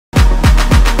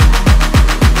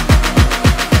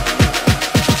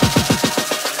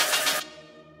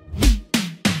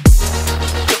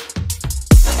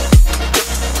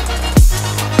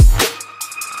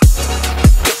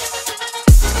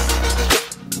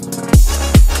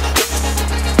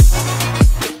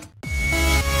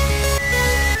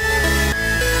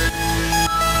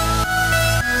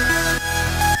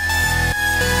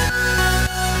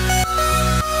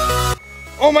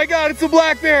Oh my God, it's a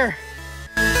black bear.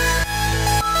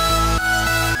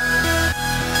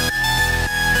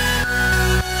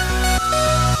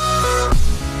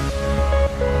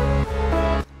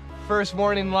 First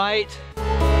morning light.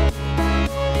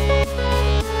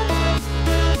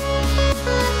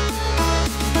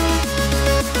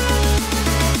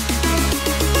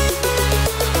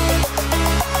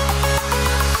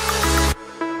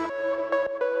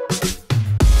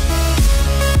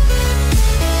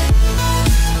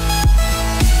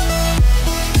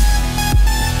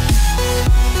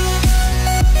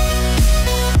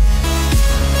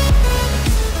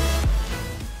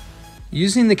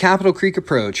 Using the Capitol Creek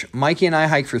approach, Mikey and I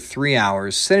hiked for 3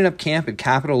 hours, setting up camp at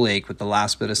Capitol Lake with the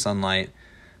last bit of sunlight.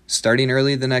 Starting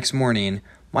early the next morning,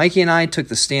 Mikey and I took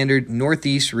the standard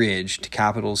northeast ridge to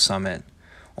Capitol's summit.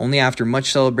 Only after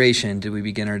much celebration did we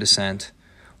begin our descent.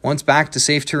 Once back to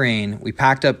safe terrain, we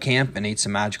packed up camp and ate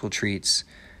some magical treats.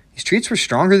 These treats were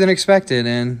stronger than expected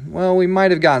and, well, we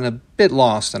might have gotten a bit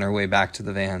lost on our way back to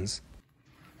the vans.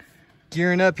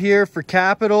 Gearing up here for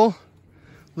Capitol.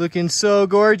 Looking so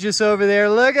gorgeous over there.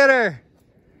 Look at her.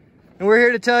 And we're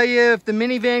here to tell you if the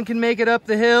minivan can make it up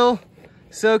the hill,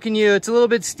 so can you. It's a little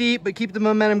bit steep, but keep the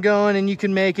momentum going and you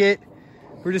can make it.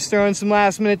 We're just throwing some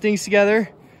last minute things together.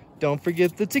 Don't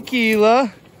forget the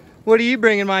tequila. What are you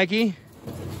bringing, Mikey?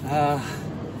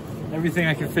 Everything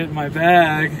I can fit in my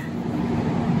bag.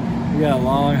 We got a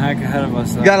long hike ahead of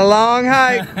us. Got a long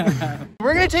hike.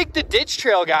 We're gonna take the ditch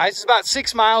trail, guys. It's about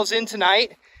 6 miles in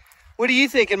tonight. What are you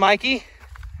thinking, Mikey?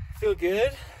 Feel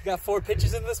good. Got 4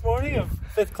 pitches in this morning of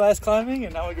 5th class climbing,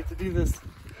 and now we get to do this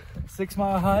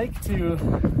 6-mile hike to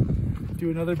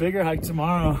do another bigger hike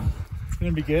tomorrow. It's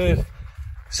gonna be good.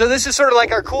 So this is sort of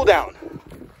like our cool down.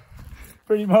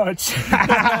 Pretty much.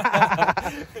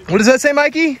 What does that say,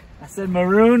 Mikey? I said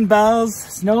Maroon Bells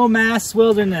Snow Mass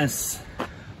Wilderness.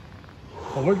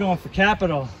 Well, we're going for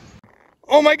Capitol.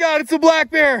 Oh my God, it's a black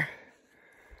bear.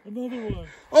 Another one.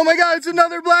 Oh my God, it's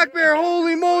another black bear.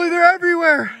 Holy moly, they're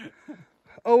everywhere.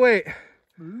 Oh wait.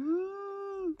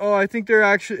 Oh, I think they're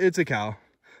actually, it's a cow.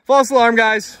 False alarm,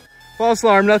 guys. False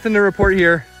alarm, nothing to report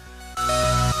here.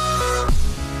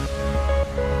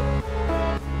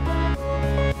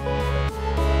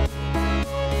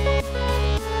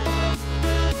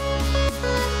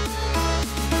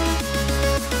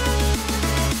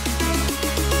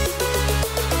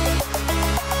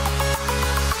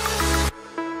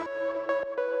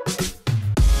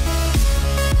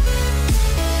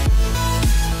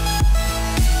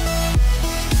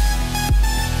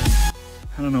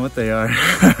 I don't know what they are.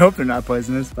 I hope they're not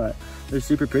poisonous, but they're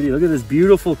super pretty. Look at this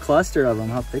beautiful cluster of them,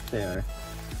 how thick they are.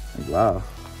 Like, wow.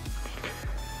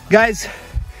 Guys,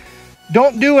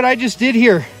 don't do what I just did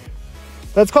here.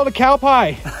 That's called a cow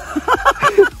pie.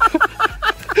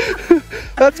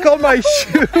 That's called my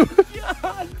shoe.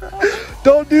 God,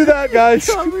 don't do that, guys.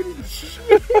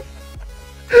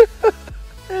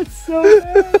 It's so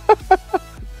bad.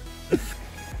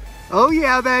 Oh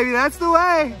yeah, baby, that's the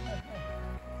way.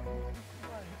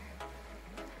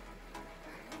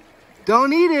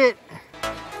 Don't eat it.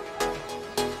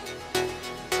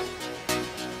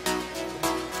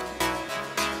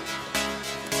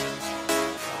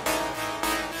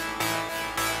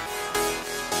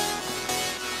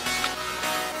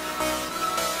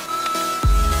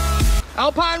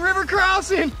 Alpine River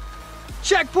crossing.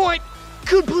 Checkpoint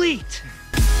complete.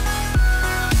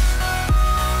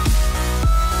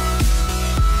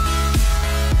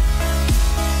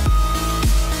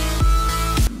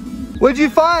 What'd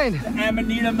you find? The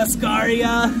Amanita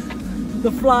muscaria,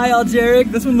 the fly algeric.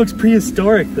 This one looks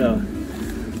prehistoric though.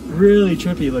 Really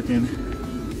trippy looking.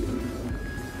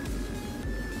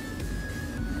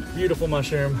 Beautiful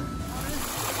mushroom.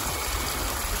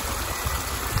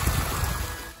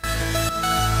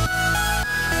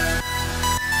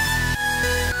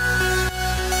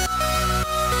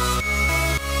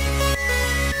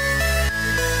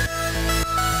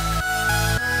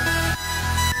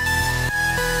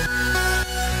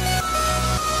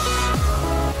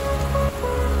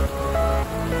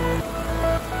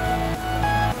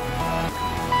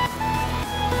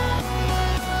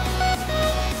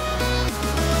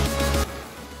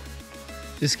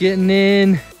 Just getting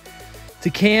in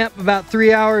to camp, about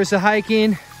 3 hours of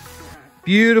hiking.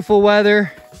 Beautiful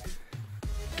weather.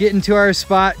 Getting to our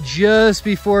spot just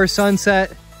before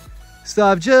sunset. Still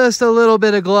have just a little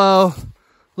bit of glow, a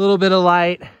little bit of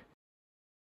light.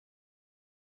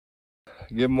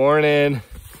 Good morning.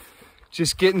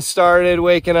 Just getting started,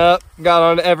 waking up. Got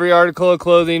on every article of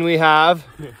clothing we have.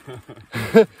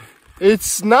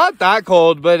 It's not that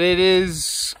cold, but it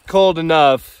is cold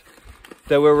enough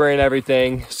that we're wearing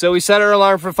everything. So we set our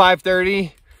alarm for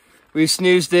 5:30. We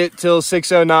snoozed it till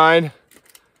 6:09.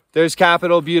 There's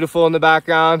Capitol, beautiful in the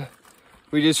background.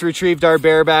 We just retrieved our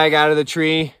bear bag out of the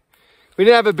tree. We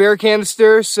didn't have a bear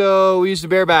canister, so we used a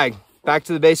bear bag. Back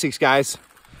to the basics, guys.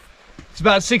 It's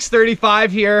about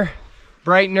 6:35 here,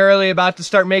 bright and early, about to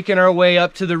start making our way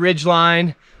up to the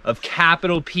ridgeline of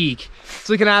Capitol Peak. It's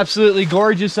looking absolutely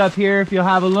gorgeous up here, if you'll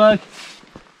have a look.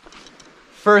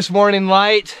 First morning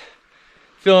light,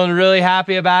 feeling really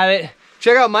happy about it.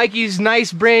 Check out Mikey's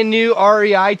nice brand new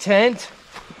REI tent.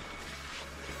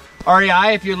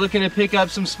 REI, if you're looking to pick up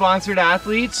some sponsored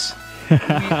athletes, we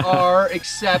are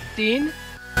accepting.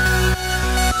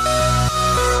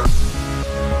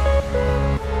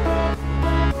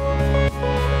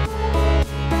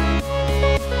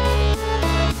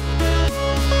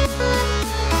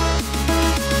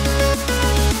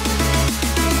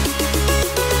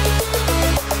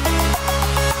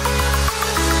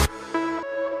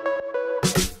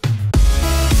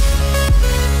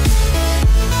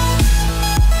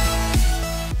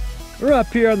 We're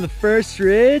up here on the first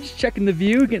ridge, checking the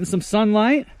view, getting some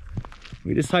sunlight.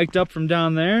 We just hiked up from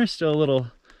down there, still a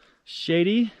little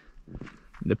shady.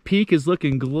 The peak is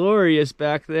looking glorious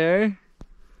back there.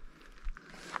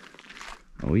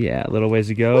 Oh yeah, a little ways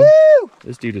to go. Woo!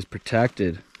 This dude is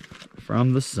protected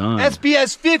from the sun.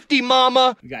 SPS 50,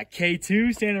 mama. We got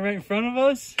K2 standing right in front of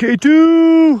us.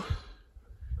 K2.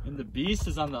 And the beast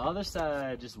is on the other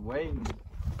side, just waiting.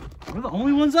 We're the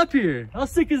only ones up here. How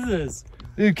sick is this?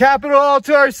 Dude, Capitol all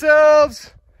to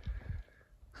ourselves.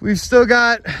 We've still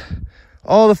got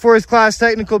all the 4th class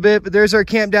technical bit, but there's our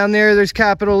camp down there. There's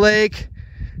Capitol Lake,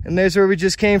 and there's where we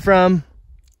just came from.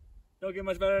 Don't get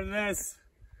much better than this.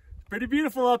 Pretty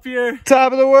beautiful up here.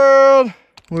 Top of the world.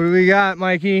 What do we got,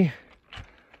 Mikey?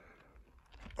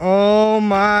 Oh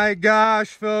my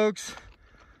gosh, folks.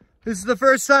 This is the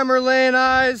first time we're laying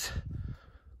eyes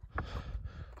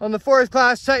on the 4th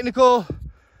class technical.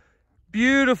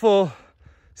 Beautiful,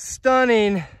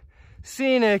 stunning,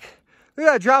 scenic. Look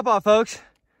at that drop off, folks.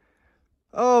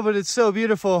 Oh, but it's so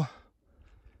beautiful.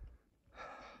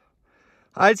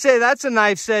 I'd say that's a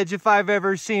knife's edge if I've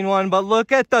ever seen one, but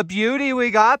look at the beauty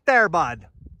we got there, bud.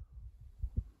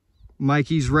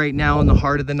 Mikey's right now in the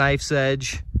heart of the knife's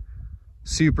edge.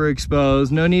 Super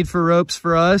exposed. No need for ropes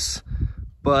for us,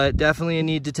 but definitely a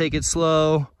need to take it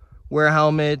slow, wear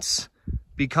helmets,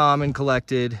 be calm and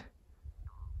collected.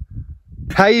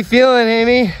 How you feeling,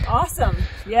 Amy? Awesome.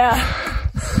 Yeah.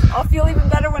 I'll feel even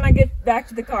better when I get back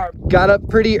to the car. Got up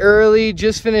pretty early,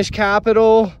 just finished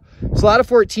Capitol. There's a lot of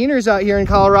 14'ers out here in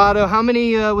Colorado. How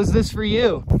many was this for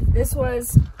you? This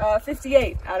was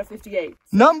 58 out of 58.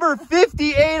 Number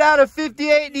 58 out of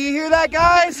 58. Do you hear that,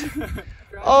 guys?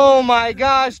 Oh my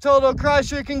gosh, total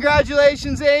crusher.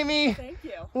 Congratulations, Amy. Thank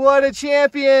you. What a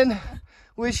champion.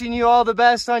 Wishing you all the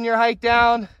best on your hike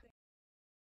down.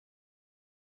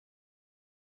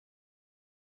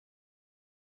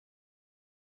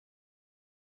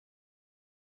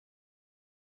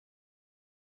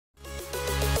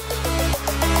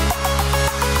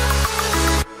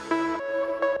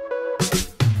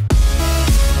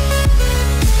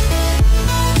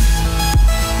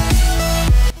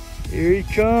 Here he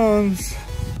comes,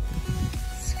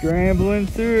 scrambling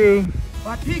through.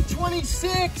 My peak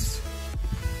 26,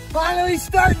 finally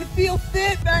starting to feel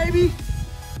fit, baby.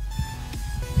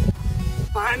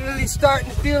 Finally starting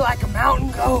to feel like a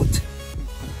mountain goat.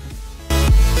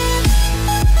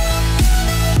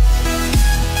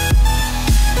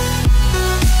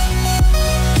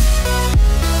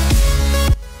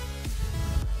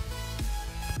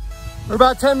 We're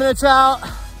about 10 minutes out.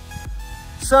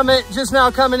 Summit just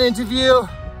now coming into view.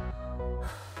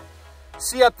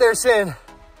 See you up there soon.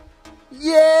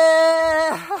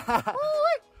 Yeah!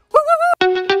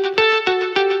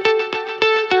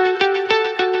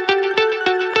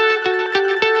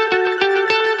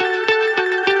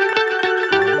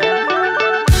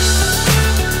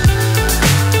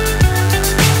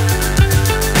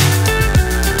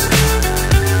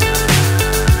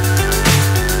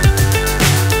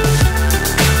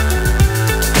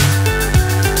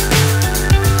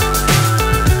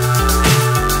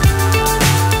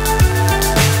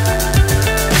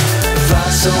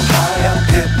 So high I'm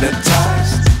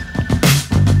hypnotized.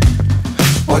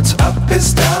 What's up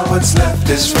is down, what's left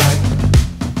is right.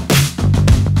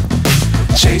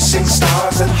 Chasing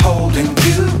stars and holding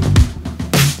you.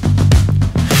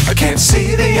 I can't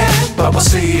see the end, but we'll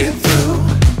see it through.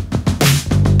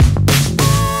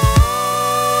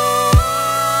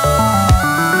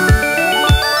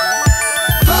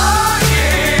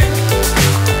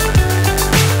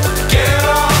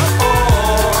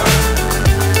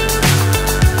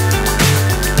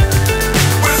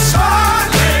 We're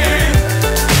smiling.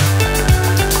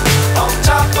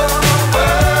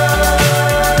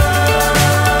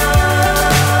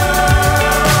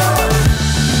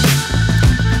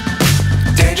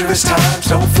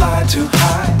 don't fly too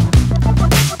high.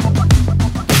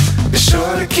 Be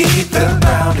sure to keep the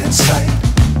ground in sight.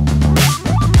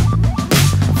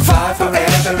 Fly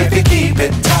forever if you keep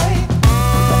it tight.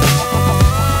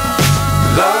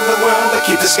 Love the world but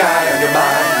keep the sky on your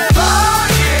mind.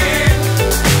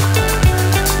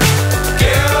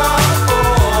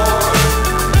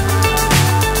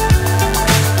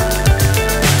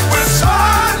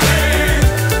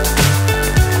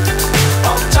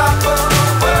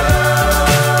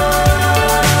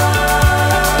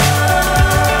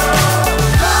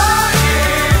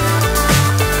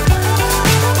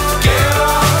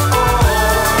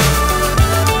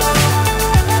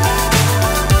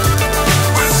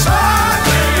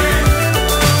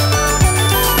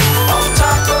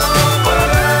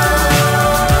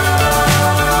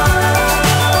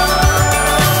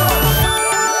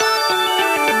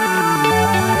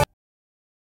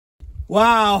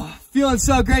 Wow, feeling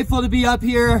so grateful to be up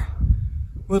here.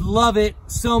 Would love it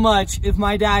so much if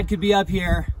my dad could be up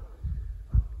here.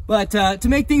 But to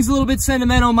make things a little bit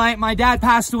sentimental, my dad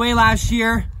passed away last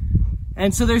year,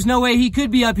 and so there's no way he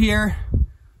could be up here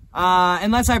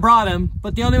unless I brought him.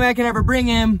 But the only way I could ever bring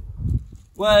him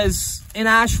was in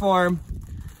ash form.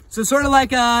 So sort of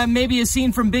like maybe a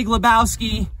scene from Big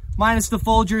Lebowski, minus the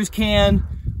Folgers can.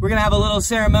 We're gonna have a little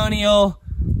ceremonial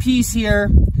piece here.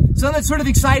 Something that's sort of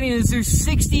exciting is there's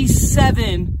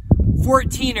 67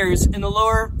 14'ers in the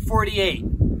lower 48.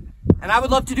 And I would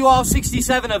love to do all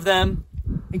 67 of them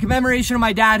in commemoration of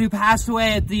my dad who passed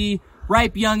away at the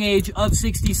ripe young age of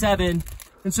 67.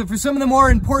 And so for some of the more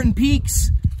important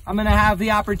peaks, I'm gonna have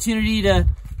the opportunity to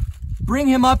bring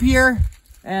him up here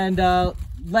and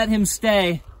let him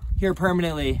stay here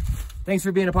permanently. Thanks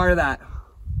for being a part of that.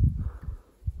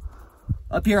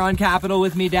 Up here on Capitol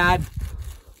with me, Dad.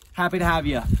 Happy to have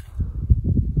you.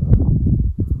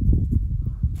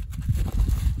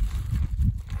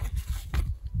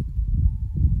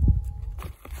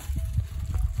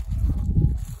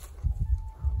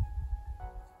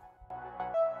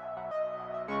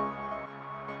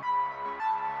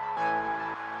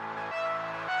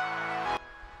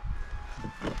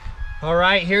 All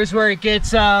right, here's where it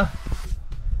gets a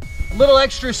little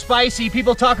extra spicy.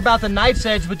 People talk about the knife's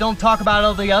edge, but don't talk about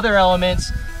all the other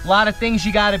elements. A lot of things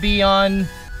you gotta be on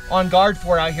guard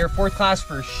for out here. 4th class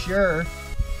for sure.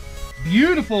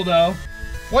 Beautiful though.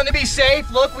 Wanting to be safe.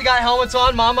 Look, we got helmets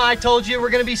on. Mama, I told you we're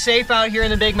gonna be safe out here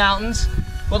in the big mountains.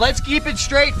 But let's keep it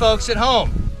straight, folks, at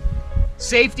home.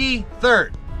 Safety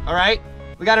 3rd, all right?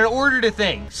 We got an order to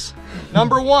things.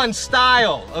 Number 1,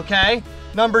 style, okay?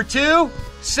 Number 2,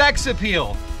 sex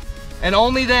appeal. And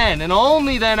only then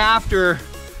after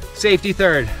safety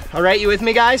 3rd. All right, you with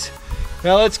me, guys?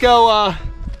 Now let's go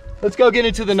get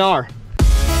into the gnar.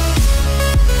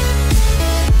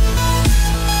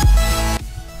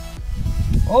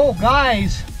 Oh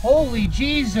guys, holy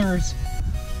jeezers.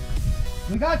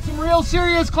 We got some real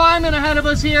serious climbing ahead of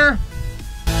us here.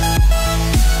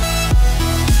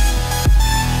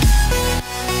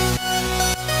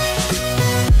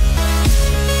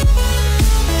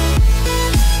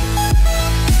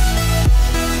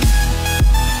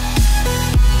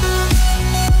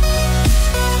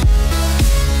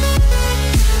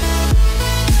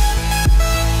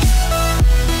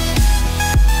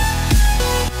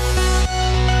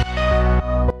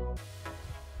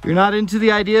 You're not into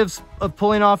the idea of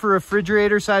pulling off a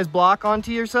refrigerator-sized block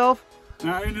onto yourself?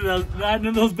 Not into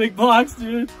those big blocks,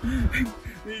 dude.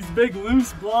 These big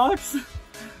loose blocks.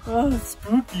 Oh, that's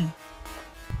spooky.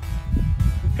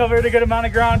 We've covered a good amount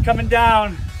of ground coming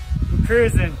down. We're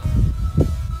cruising.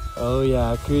 Oh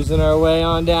yeah, cruising our way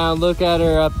on down. Look at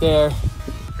her up there.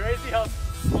 Crazy how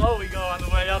slow we go on the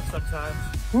way up sometimes.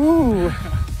 Ooh.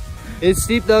 It's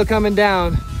steep though coming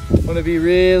down. Want to be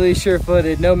really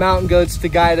sure-footed. No mountain goats to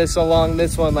guide us along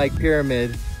this one like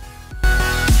Pyramid.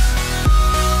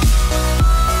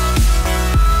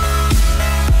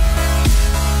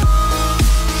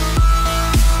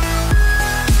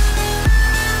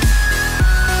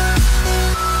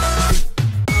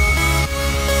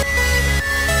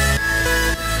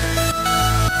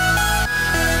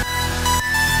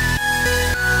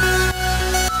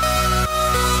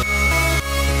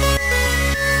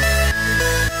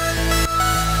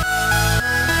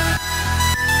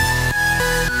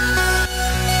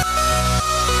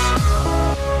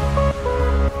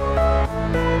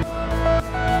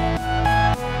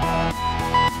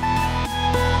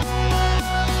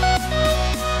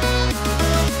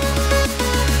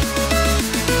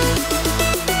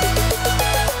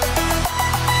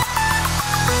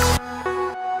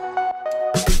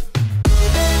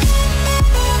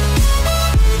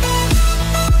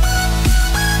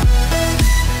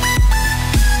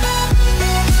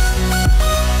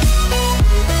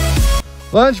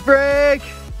 Lunch break.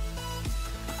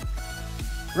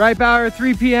 Right about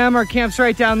 3 p.m. Our camp's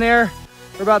right down there.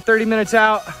 We're about 30 minutes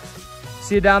out.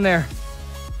 See you down there.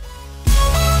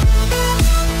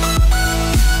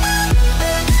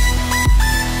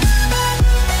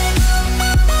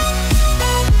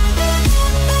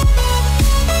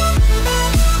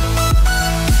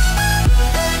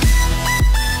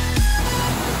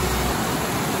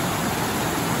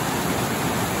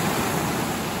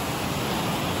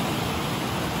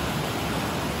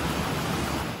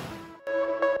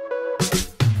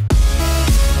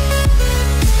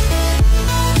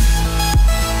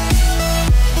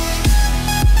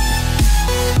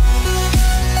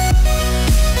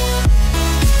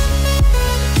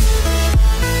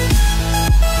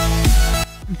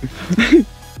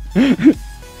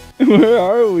 Where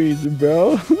are we,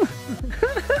 bro?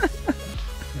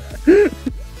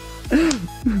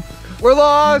 We're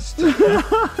lost.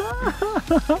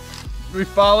 We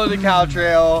followed the cow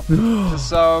trail to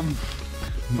some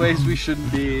place we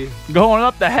shouldn't be. Going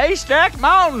up the Haystack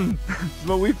Mountain. That's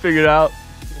what we figured out.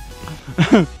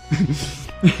 How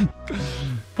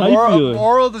you feeling?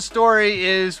 Moral of the story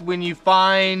is when you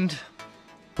find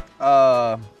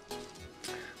party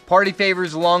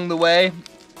favors along the way,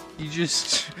 you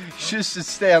just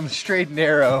stay on the straight and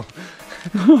narrow.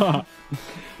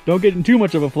 Don't get in too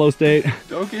much of a flow state.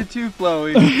 Don't get too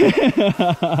flowy.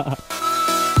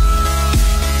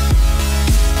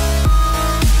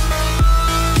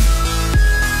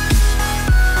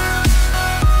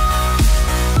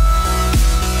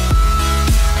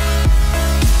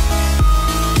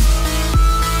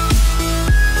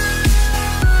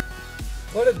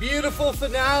 What a beautiful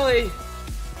finale.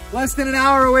 Less than an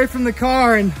hour away from the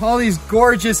car and all these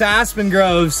gorgeous aspen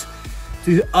groves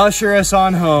to usher us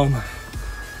on home.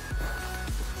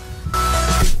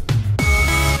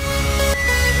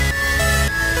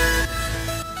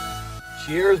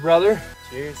 Cheers, brother.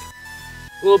 Cheers.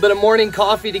 A little bit of morning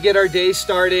coffee to get our day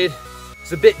started.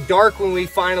 It's a bit dark when we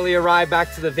finally arrived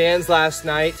back to the vans last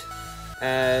night.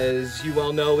 As you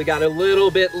well know, we got a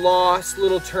little bit lost, a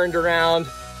little turned around,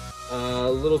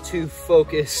 a little too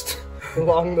focused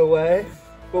along the way.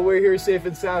 But we're here safe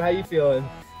and sound. How you feeling?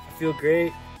 I feel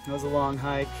great. It was a long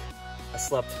hike. I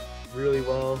slept really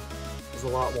well. It was a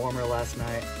lot warmer last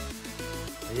night.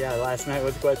 But yeah, last night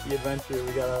was quite the adventure.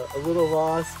 We got a little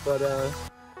lost, but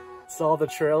saw the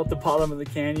trail at the bottom of the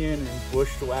canyon and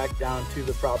bushwhacked down to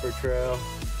the proper trail.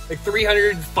 Like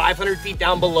 300, 500 feet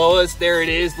down below us, there it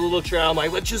is, the little trail. I'm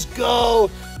like, let's just go.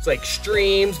 It's like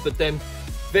streams, but then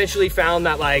eventually found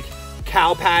that like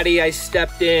cow patty. I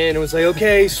stepped in and was like,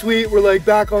 okay, sweet, we're like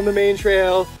back on the main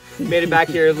trail. Made it back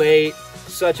here late.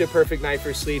 Such a perfect night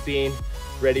for sleeping.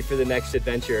 Ready for the next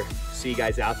adventure. See you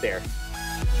guys out there.